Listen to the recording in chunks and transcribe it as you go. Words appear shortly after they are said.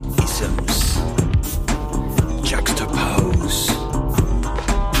isms juxtapose.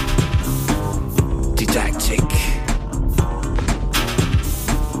 Didactic.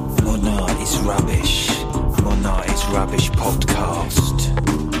 Monart is rubbish. Monart is rubbish podcast.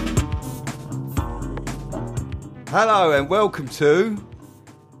 Hello and welcome to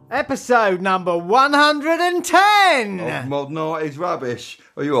Episode number 110! of Modern Art is Rubbish.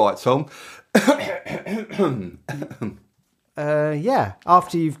 Are you alright, Tom? Yeah,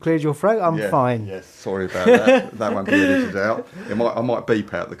 after you've cleared your throat, I'm fine. Yes, sorry about that. That won't be edited out. I might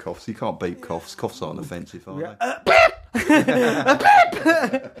beep out the coughs. You can't beep coughs. Coughs aren't offensive, are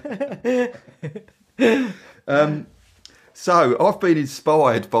they? So, I've been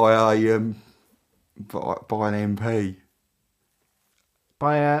inspired by an MP.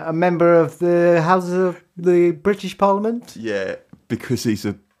 By a member of the Houses of the British Parliament? Yeah, because he's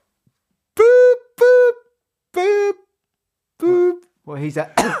a boop, boop, boop, boop. Well, he's a...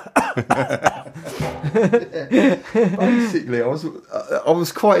 Basically, I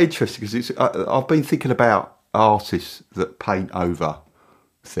was quite interested because I've been thinking about artists that paint over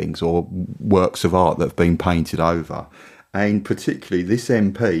things or works of art that have been painted over, and particularly this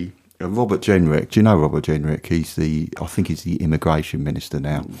MP, Robert Jenrick. Do you know Robert Jenrick? I think he's the immigration minister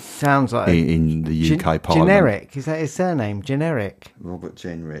now. Sounds like... in the UK Parliament. Generic, is that his surname? Generic. Robert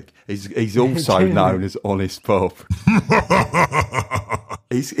Jenrick. He's also known as Honest Bob.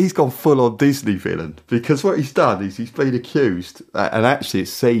 He's gone full on Disney villain because what he's done is he's been accused, and actually it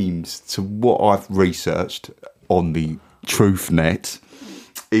seems to what I've researched on the TruthNet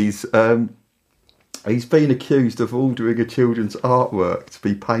is he's been accused of ordering a children's artwork to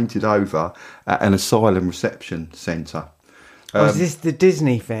be painted over at an asylum reception centre. Is this the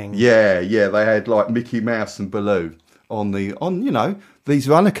Disney thing? Yeah, they had like Mickey Mouse and Baloo on these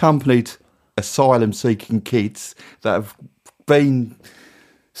are unaccompanied asylum-seeking kids that have been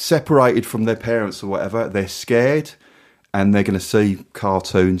separated from their parents or whatever. They're scared and they're going to see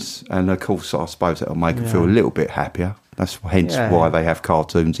cartoons, and of course I suppose that'll make them feel a little bit happier. That's hence why they have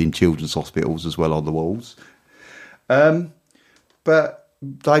cartoons in children's hospitals as well on the walls. But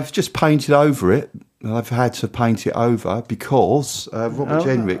they've just painted over it. They've had to paint it over because Robert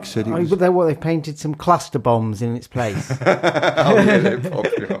Jenrick said it was... They painted some cluster bombs in its place. they're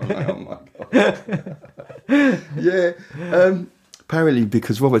popular. Oh my God. Yeah. Apparently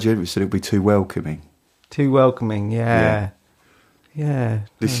because Robert Jenrick said it would be too welcoming. Too welcoming, yeah.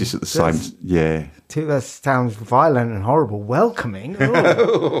 This is at the same... Yeah. That sounds violent and horrible. Welcoming?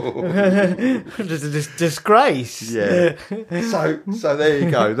 Disgrace. Yeah. So there you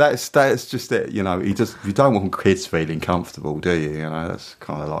go. That's just it. You don't want kids feeling comfortable, do you? That's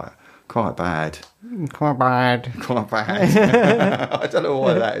kind of like quite bad. Quite bad. I don't know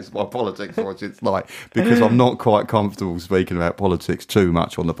why that is my politics or it's like, because I'm not quite comfortable speaking about politics too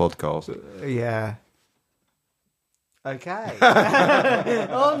much on the podcast. Yeah. Okay.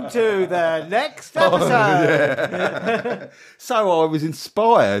 On to the next episode. So I was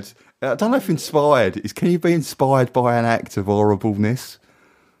inspired. I don't know if inspired is. Can you be inspired by an act of horribleness?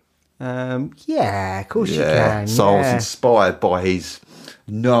 Yeah, of course you can. So I was inspired by his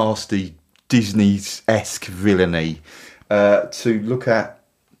nasty Disney-esque villainy to look at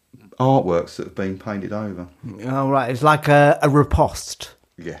artworks that have been painted over. Oh, right. It's like a riposte.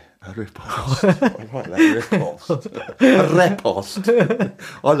 Yeah. A riposte. I like that, riposte. A riposte.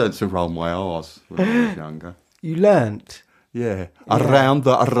 I learned to roll my R's when I was younger. You learnt? Yeah. Around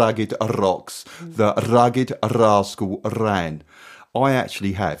the rugged rocks, the rugged rascal ran. I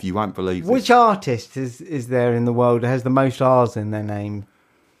actually have. You won't believe this. Which artist is there in the world that has the most R's in their name?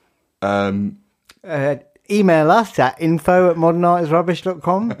 Email us at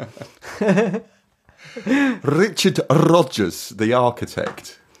info@modernartisrubbish.com. Richard Rogers, the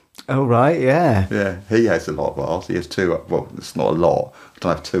architect. Oh, right, yeah. Yeah, he has a lot of R's. He has two. Well, it's not a lot. I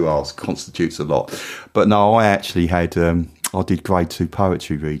don't have two R's. Constitutes a lot. But no, I actually had... I did grade 2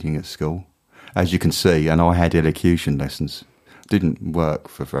 poetry reading at school, as you can see, and I had elocution lessons. Didn't work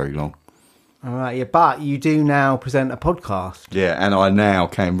for very long. All right, yeah, but you do now present a podcast. Yeah, and I now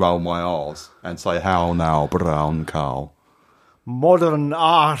can roll my R's and say, how now, brown cow? Modern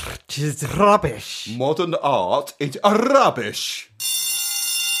art is rubbish. Modern art is rubbish.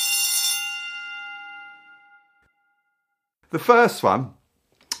 The first one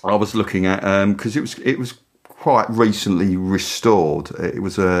I was looking at, because it was quite recently restored. It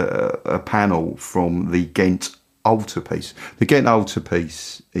was a panel from the Ghent altarpiece. The Ghent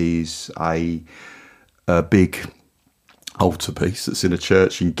altarpiece is a big altarpiece that's in a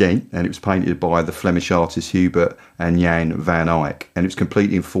church in Ghent, and it was painted by the Flemish artists Hubert and Jan van Eyck, and it was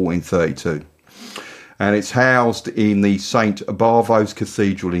completed in 1432. And it's housed in the St Bavo's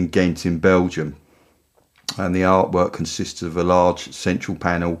Cathedral in Ghent in Belgium. And the artwork consists of a large central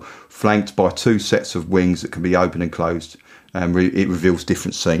panel flanked by 2 sets of wings that can be opened and closed. And it reveals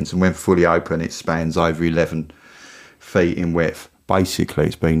different scenes. And when fully open, it spans over 11 feet in width.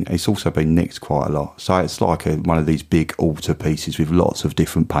 Basically, it's also been nicked quite a lot. So it's like one of these big altar pieces with lots of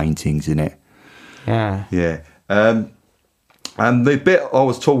different paintings in it. Yeah. Yeah. And the bit I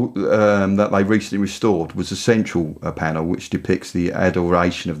was told that they recently restored was the central panel, which depicts the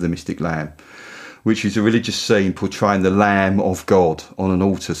adoration of the mystic lamb, which is a religious scene portraying the Lamb of God on an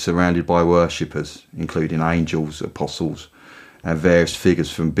altar surrounded by worshippers, including angels, apostles, and various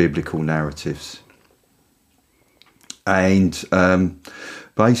figures from biblical narratives. And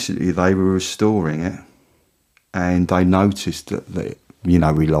basically, they were restoring it, and they noticed that we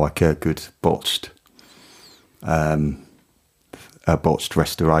like a good botched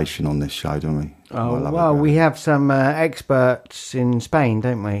restoration on this show, don't we? Oh, well, we have some experts in Spain,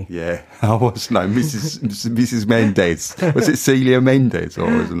 don't we? Yeah. Mrs. Mendez. Was it Celia Mendez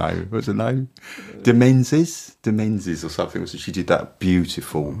or was her name? De Menzies or something. She did that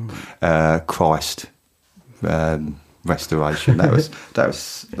beautiful Christ restoration. That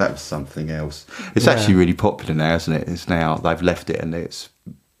was something else. It's actually really popular now, isn't it? They've left it and it's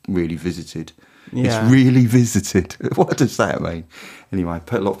really visited. Yeah. It's really visited. What does that mean? Anyway,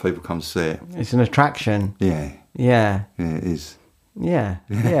 a lot of people come to see it. It's an attraction. Yeah. Yeah. Yeah, it is. Yeah.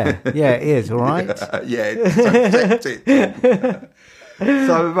 Yeah. Yeah, it is, all right? Yeah, accept it.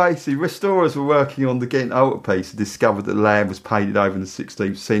 So basically, restorers were working on the Ghent altarpiece and discovered that the lamb was painted over in the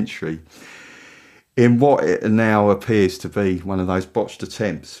 16th century in what it now appears to be one of those botched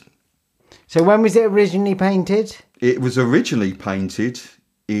attempts. So when was it originally painted? It was originally painted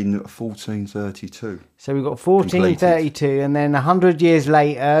in 1432. So we've got 1432, and then 100 years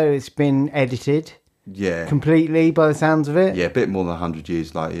later, it's been edited. Yeah. Completely, by the sounds of it. Yeah, a bit more than 100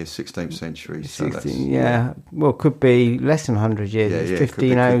 years later, 16th century. So 16, yeah. Well, could be less than 100 years. It's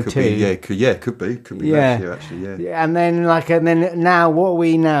 1502. Could be yeah. less here, actually, yeah. And then now, what are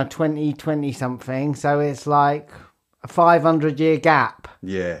we now? 20 something. So it's like a 500 year gap.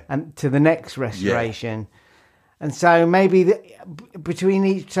 Yeah. And to the next restoration. Yeah. And so maybe between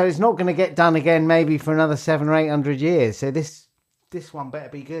each, so it's not going to get done again maybe for another 700 or 800 years. So this one better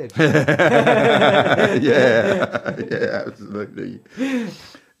be good. yeah, absolutely.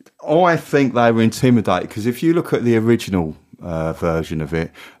 I think they were intimidated because if you look at the original version of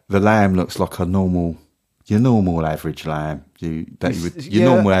it, the lamb looks like your normal average lamb.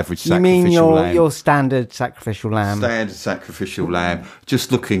 Normal average sacrificial lamb. You mean your standard sacrificial lamb? Standard sacrificial lamb,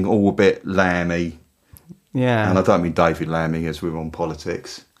 just looking all a bit lamby. Yeah. And I don't mean David Lammy as we're on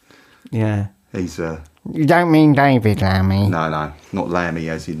politics. Yeah. He's You don't mean David Lammy? No, not Lammy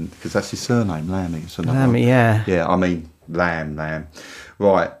as in, because that's his surname, Lammy. Lammy, yeah. Yeah, I mean lamb.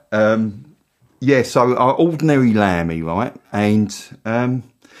 Right. So our ordinary Lammy, right? And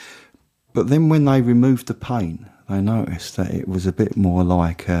but then when they removed the paint, they noticed that it was a bit more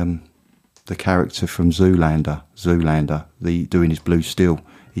like the character from Zoolander, doing his blue steel.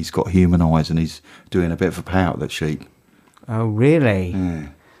 He's got human eyes and he's doing a bit of a pout, that sheep. Oh, really? Yeah.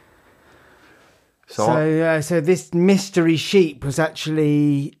 So this mystery sheep was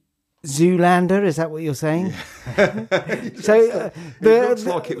actually Zoolander, is that what you're saying? Yeah. It looks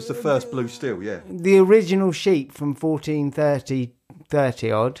like it was the first blue steel, yeah. The original sheep from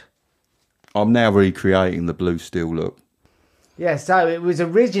 1430 odd. I'm now recreating the blue steel look. Yeah, so it was like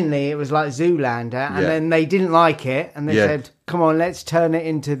Zoolander, and then they didn't like it, and they said, come on, let's turn it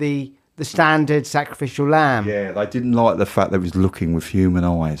into the standard sacrificial lamb. Yeah, they didn't like the fact that it was looking with human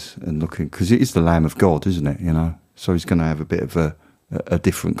eyes and looking, because it is the Lamb of God, isn't it, So he's going to have a bit of a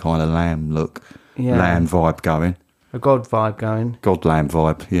different kind of lamb look, lamb vibe going. A God vibe going. God lamb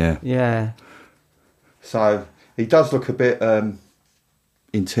vibe, yeah. Yeah. So he does look a bit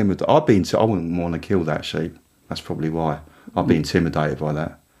intimidated. I wouldn't want to kill that sheep. That's probably why. I'd be intimidated by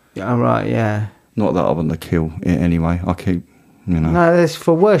that. Yeah, right, yeah. Not that I want to kill it anyway. I keep, No, it's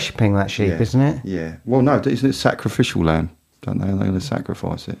for worshipping that sheep, isn't it? Yeah. Well, no, isn't it sacrificial lamb? Don't they? They're going to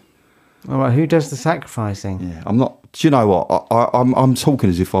sacrifice it. All right, who does the sacrificing? Yeah, I'm not. Do you know what? I'm talking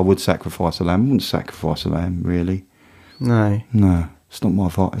as if I would sacrifice a lamb. I wouldn't sacrifice a lamb, really. No, it's not my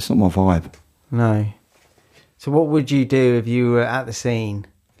vibe. It's not my vibe. No. So, what would you do if you were at the scene?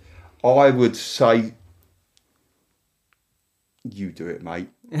 I would say, you do it, mate.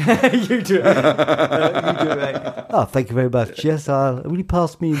 You do it. Mate. Oh, thank you very much. Yes, will you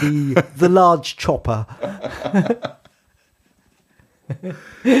pass me the large chopper?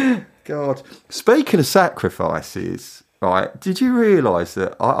 God. Speaking of sacrifices, right? Did you realise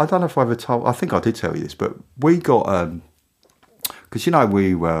that? I don't know if I ever told. I think I did tell you this, but we got because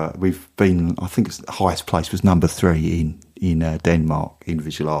we've been. I think the highest place was number 3 in Denmark in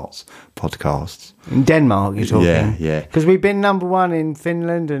visual arts podcasts. In Denmark, you're talking? Yeah. Because we've been number 1 in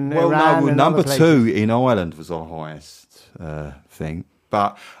Finland and Iran. And number other 2 in Ireland was our highest thing.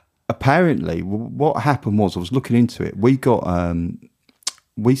 But apparently, what happened was I was looking into it.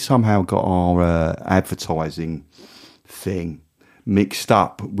 We somehow got our advertising thing mixed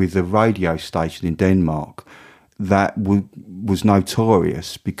up with a radio station in Denmark that was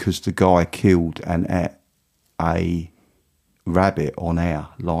notorious because the guy killed and ate a rabbit on air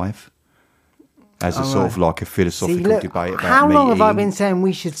live as a sort of like a philosophical debate about how long have I meat been saying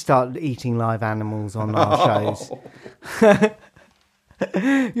we should start eating live animals on our shows?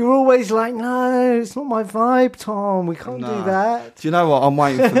 You're always like, no, it's not my vibe, Tom. We can't do that. Do you know what? I'm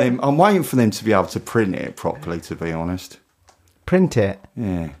waiting for them. I'm waiting for them to be able to print it properly. To be honest, print it.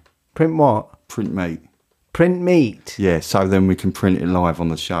 Yeah. Print what? Print meat. Print meat. Yeah. So then we can print it live on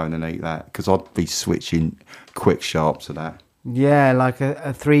the show and then eat that. Because I'd be switching quick sharp to that. Yeah, like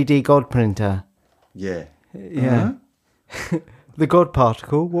a 3D God printer. Yeah. Yeah. The God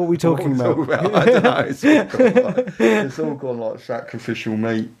particle. What are we talking about? I don't know. It's all gone like sacrificial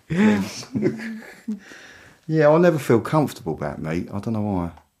meat. Yeah, I never feel comfortable about meat. I don't know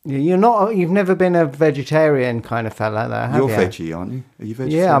why. Yeah, you've never been a vegetarian kind of fella, though, have you? You're veggie, aren't you? Are you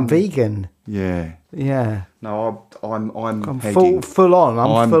vegetarian? Yeah, I'm vegan. Yeah. Yeah. No, I'm heading, full on.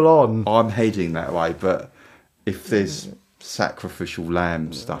 I'm full on. I'm heading that way, but if there's sacrificial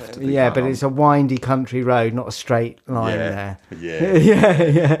lamb stuff to be but it's a windy country road, not a straight line there. Yeah.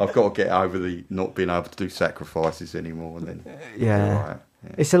 Yeah. I've got to get over the not being able to do sacrifices anymore, and then yeah.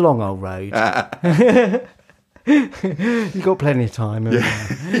 It's a long old road. You've got plenty of time.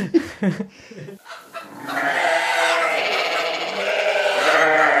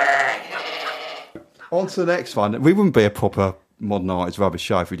 On to the next one. We wouldn't be a proper Modern Art is Rubbish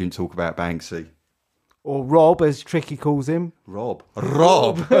show if we didn't talk about Banksy. Or Rob, as Tricky calls him. Rob.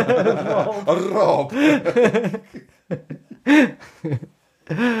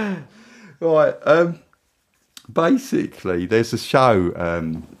 Right. Basically, there's a show,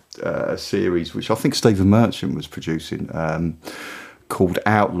 a series, which I think Stephen Merchant was producing, called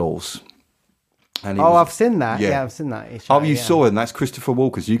Outlaws. And I've seen that. Yeah, I've seen that. Show, you saw it, and that's Christopher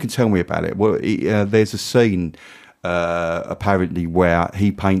Walken. So you can tell me about it. Well, there's a scene, apparently, where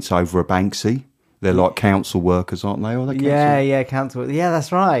he paints over a Banksy. They're like council workers, aren't they? Or they council. Yeah,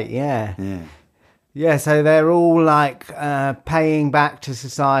 that's right. Yeah. So they're all like paying back to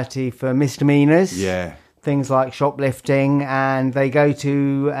society for misdemeanors. Yeah. Things like shoplifting, and they go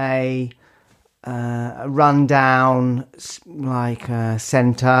to a rundown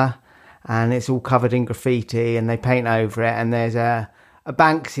centre, and it's all covered in graffiti, and they paint over it, and there's a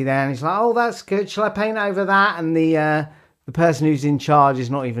Banksy there, and he's like, "Oh, that's good. Shall I paint over that?" And the person who's in charge is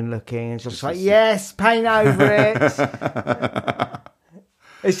not even looking. It's just like, yes, paint over it.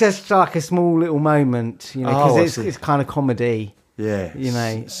 It's just like a small little moment, because it's kind of comedy.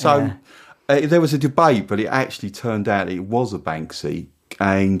 Yeah. So there was a debate, but it actually turned out it was a Banksy.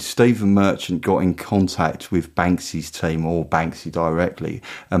 And Stephen Merchant got in contact with Banksy's team or Banksy directly.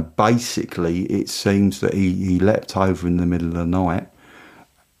 And basically, it seems that he leapt over in the middle of the night.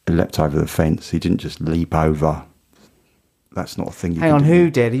 He leapt over the fence. He didn't just leap over. That's not a thing. Hang on, who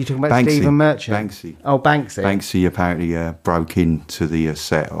did? Are you talking about Stephen Merchant? Banksy. Oh, Banksy. Banksy apparently broke into the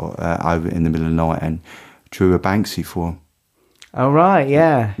set over in the middle of the night and drew a Banksy for him. Oh, right,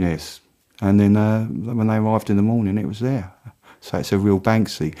 yeah. Yes. And then when they arrived in the morning, it was there. So it's a real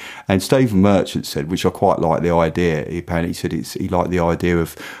Banksy. And Stephen Merchant said, which I quite like the idea, he apparently said he liked the idea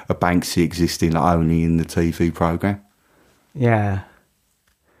of a Banksy existing only in the TV programme. Yeah.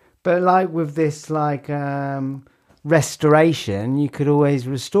 But like with this restoration, you could always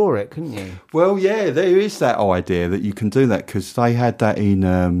restore it, couldn't you? Well, yeah, there is that idea that you can do that, because they had that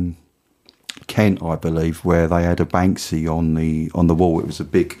in Kent, I believe, where they had a Banksy on the wall. It was a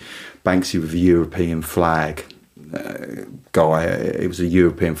big Banksy with a European flag. Guy, it was a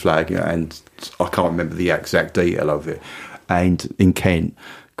European flag, and I can't remember the exact detail of it. And in Kent,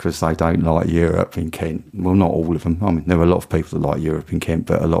 because they don't like Europe in Kent, well, not all of them. I mean, there were a lot of people that like Europe in Kent,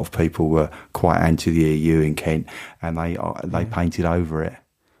 but a lot of people were quite anti the EU in Kent, and they painted over it.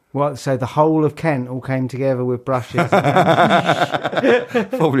 What? So the whole of Kent all came together with brushes?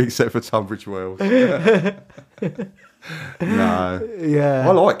 Probably except for Tunbridge Wells. No. Yeah.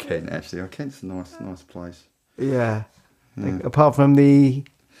 I like Kent, actually. Kent's a nice place. Yeah. Apart from the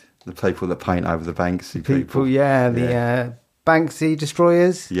people that paint over the Banksy people. The Banksy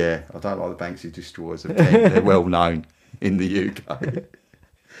destroyers. Yeah, I don't like the Banksy destroyers of Kent. They're well known. in the UK.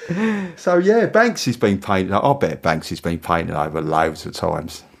 So yeah, Banksy's been painted. I bet Banksy's been painted over loads of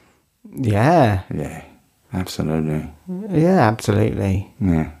times. Yeah. Yeah, absolutely. Yeah, absolutely.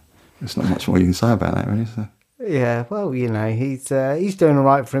 Yeah, there's not much more you can say about that, really, is there? Yeah, well, you know, he's doing all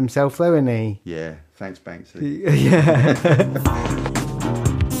right for himself, though, isn't he? Yeah, thanks, Banksy. Yeah.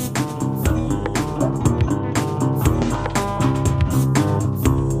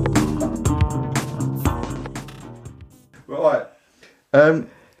 Right.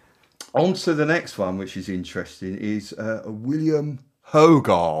 On to the next one, which is interesting, is William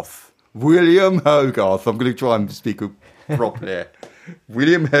Hogarth. William Hogarth. I'm going to try and speak properly here.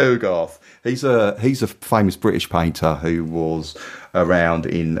 William Hogarth. He's a famous British painter who was around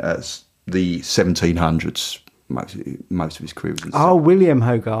in the 1700s. Most of his career was in William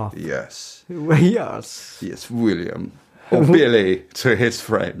Hogarth. Yes. Yes. Yes, William. Or Billy to his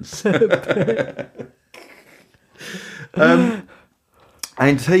friends.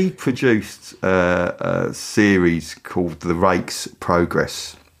 And he produced a series called The Rake's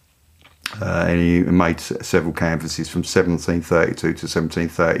Progress. And he made several canvases from 1732 to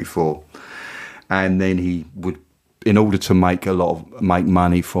 1734. And then he would, in order to make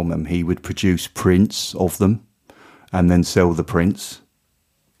money from them, he would produce prints of them and then sell the prints.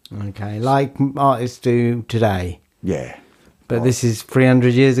 Okay, like artists do today. Yeah. But this is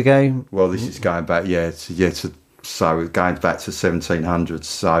 300 years ago? Well, this is going back, so going back to 1700s.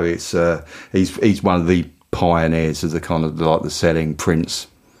 So it's he's one of the pioneers of the kind of like the selling prints,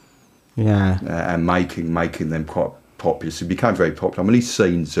 and making them quite popular. So he became very popular. I mean, these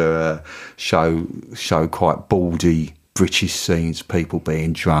scenes show quite bawdy British scenes: people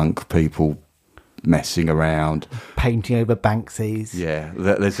being drunk, people messing around, painting over Banksy's. Yeah,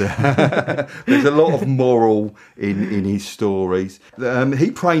 there's a lot of moral in his stories.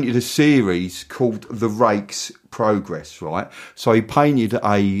 He painted a series called The Rake's Progress, right? So he painted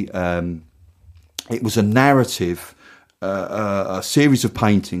it was a narrative, a series of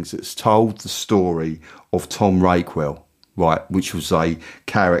paintings that's told the story of Tom Rakewell, right, which was a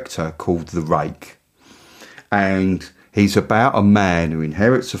character called the Rake. And he's about a man who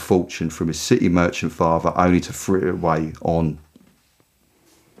inherits a fortune from his city merchant father only to throw it away on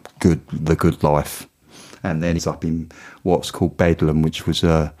the good life. And then he's up in what's called Bedlam, which was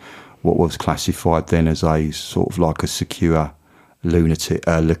what was classified then as a sort of like a secure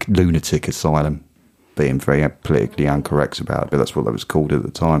lunatic asylum, being very politically incorrect about it, but that's what that was called at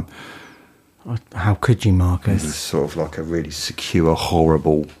the time. How could you, Marcus? It was sort of like a really secure,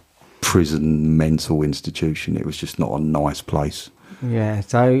 horrible prison mental institution. It was just not a nice place. Yeah,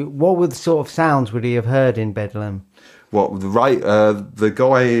 so what were the sort of sounds would he have heard in Bedlam? What, the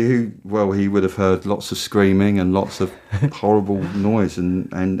guy who, well, he would have heard lots of screaming and lots of horrible noise,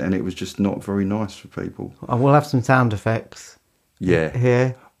 and it was just not very nice for people. I will have some sound effects. Yeah.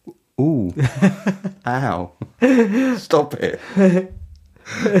 Here. Ooh. Ow. Stop it.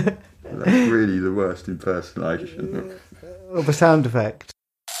 That's really the worst impersonation of a sound effect.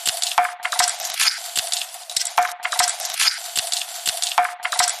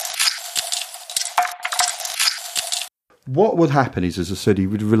 What would happen is, as I said, he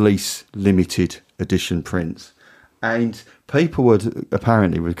would release limited edition prints, and people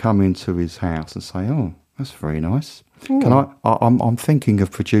would come into his house and say, "Oh, that's very nice. Can I'm thinking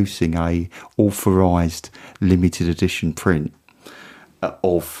of producing a authorised limited edition print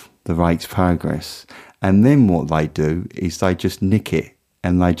of The Rake's Progress." And then what they do is they just nick it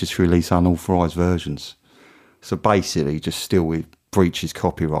and they just release unauthorised versions. So basically, just steal it. Breaches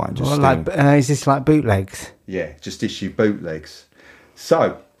copyright. Is this like bootlegs? Yeah, just issue bootlegs.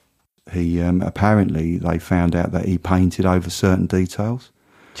 So he apparently they found out that he painted over certain details.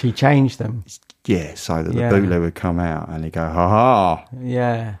 He changed them. Yeah, so that the bootleg would come out and he'd go, "Ha ha!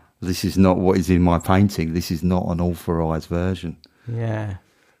 Yeah, this is not what is in my painting. This is not an authorised version." Yeah,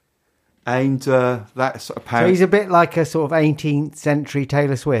 and that's apparently. So he's a bit like a sort of 18th century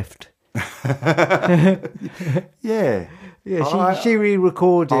Taylor Swift. Yeah. Yeah, she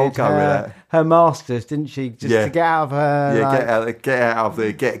re-recorded her masters, didn't she? Just to get out of her. Yeah,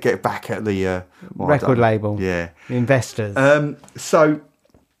 get back at the record label. Yeah, the investors. So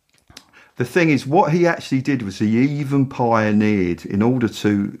the thing is, what he actually did was he even pioneered,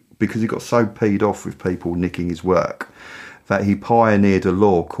 because he got so peed off with people nicking his work, that he pioneered a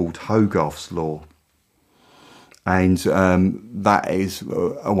law called Hogarth's Law. And that is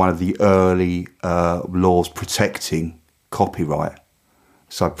one of the early laws protecting copyright,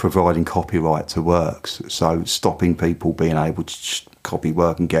 so providing copyright to works, so stopping people being able to copy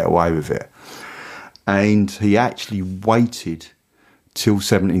work and get away with it. And he actually waited till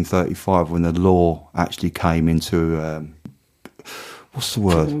 1735 when the law actually came into what's the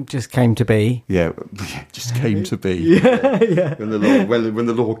word? Just came to be. Yeah, just came to be. Yeah. When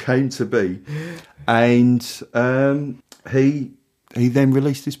the law came to be, and he then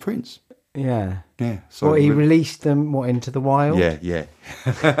released his prints. Yeah. Yeah. So Well, he released them into the wild. Yeah.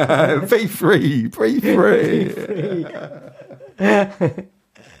 Be free.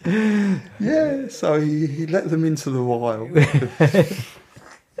 Yeah. So he let them into the wild.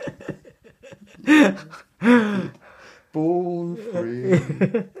 Born free.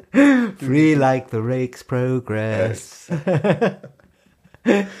 Free like the rake's progress.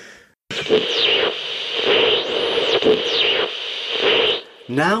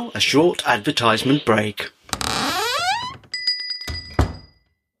 Now a short advertisement break.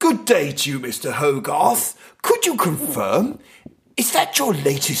 Good day to you, Mr. Hogarth. Could you confirm? Is that your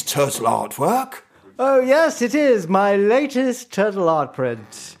latest turtle artwork? Oh, yes, it is my latest turtle art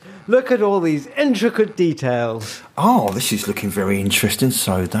print. Look at all these intricate details. Oh, this is looking very interesting.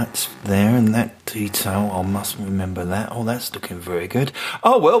 So that's there, and that detail, I must remember that. Oh, that's looking very good.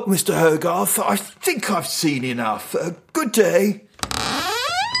 Oh, well, Mr. Hogarth, I think I've seen enough. Good day.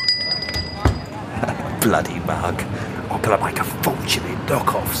 Bloody mug. I'm going to make a fortune in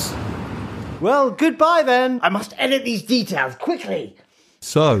knockoffs. Well, goodbye then. I must edit these details quickly.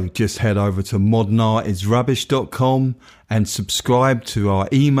 So just head over to modernartisrubbish.com and subscribe to our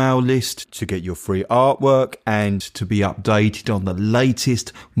email list to get your free artwork and to be updated on the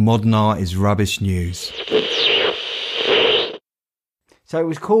latest Modern Art is Rubbish news. So it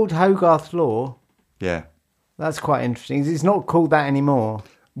was called Hogarth Law. Yeah. That's quite interesting. It's not called that anymore.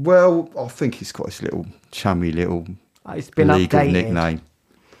 Well, I think it's got this little chummy little It's been legal updated. nickname.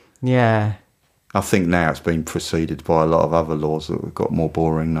 Yeah. I think now it's been preceded by a lot of other laws that have got more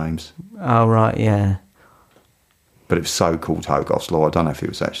boring names. Oh, right, yeah. But it was so-called Hogarth's Law. I don't know if it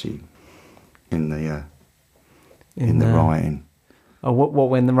was actually in the writing. Oh, what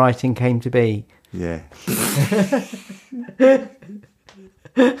when the writing came to be? Yeah.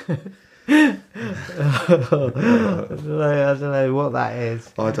 I don't know what that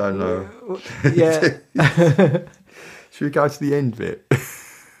is. I don't know. Yeah. Should we go to the end bit?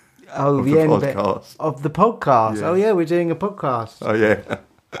 Oh, Of the the end bit podcast. of the podcast. Yeah. Oh, yeah, we're doing a podcast. Oh, yeah.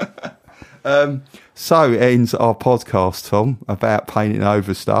 So ends our podcast, Tom, about painting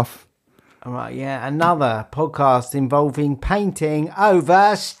over stuff. All right, yeah, another podcast involving painting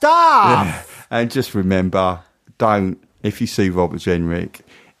over stuff. And just remember, if you see Robert Jenrick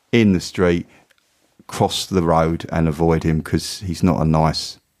in the street, cross the road and avoid him because he's not a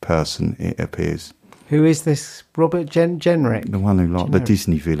nice person, it appears. Who is this Robert Jenrick? The one who the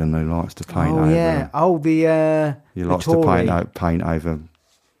Disney villain who likes to paint over. Yeah. Oh, He likes to Tory. paint over.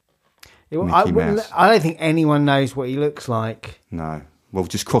 I Mouse. don't think anyone knows what he looks like. No. Well,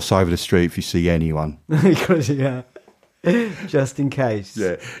 just cross over the street if you see anyone. Because, yeah, just in case.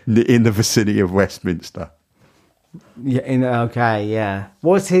 Yeah, in the vicinity of Westminster. Yeah. Okay. Yeah.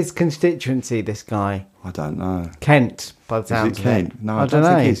 What's his constituency? This guy. I don't know. Kent. By the Is sounds it of Kent? it. No, I don't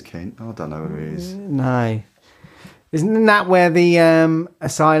think it is Kent. I don't know who it is. No. Isn't that where the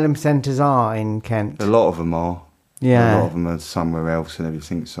asylum centres are in Kent? A lot of them are. Yeah. A lot of them are somewhere else and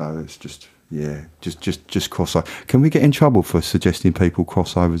everything. So it's just just cross over. Can we get in trouble for suggesting people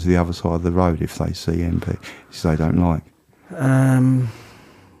cross over to the other side of the road if they see MP, if they don't like?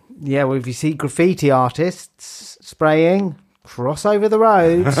 Yeah. Well, if you see graffiti artists spraying, cross over the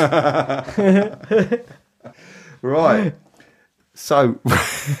road. Right. So,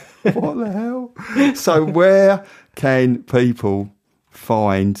 what the hell? So, where can people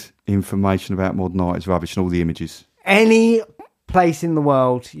find information about Modern Art is Rubbish and all the images? Any place in the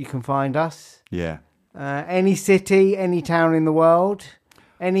world you can find us. Yeah. Any city, any town in the world,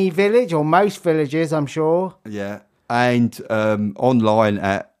 any village or most villages, I'm sure. Yeah. And online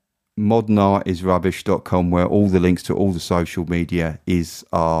at modernartisrubbish.com where all the links to all the social media is.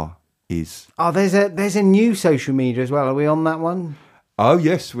 Oh, there's a new social media as well. Are we on that one? Oh,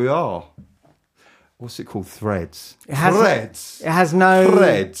 yes, we are. What's it called? Threads. It has Threads. It has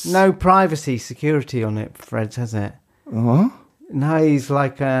Threads. no privacy security on it. Threads, has it? What? No, it's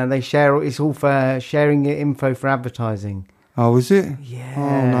like they share. It's all for sharing info for advertising. Oh, is it? Yeah.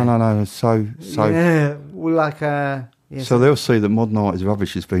 Oh, no. So Yeah, well, like So they'll see that Modern Art is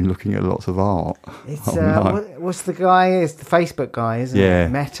Rubbish has been looking at lots of art. It's Oh, no. what's the guy? It's the Facebook guy, isn't Yeah. it?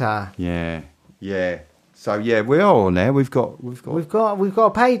 Meta. Yeah. So yeah, we are on there. We've got a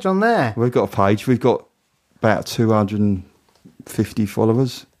page on there. a page. We've got about 250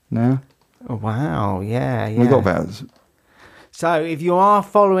 followers now. Oh, wow. Yeah. We've got about. So if you are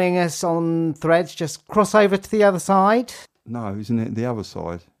following us on Threads, just cross over to the other side. No, isn't it the other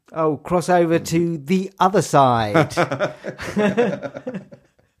side? Oh, cross over to the other side.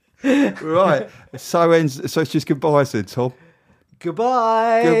 Right. So it's just goodbye, said Tom.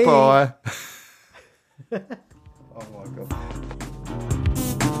 Goodbye. Goodbye.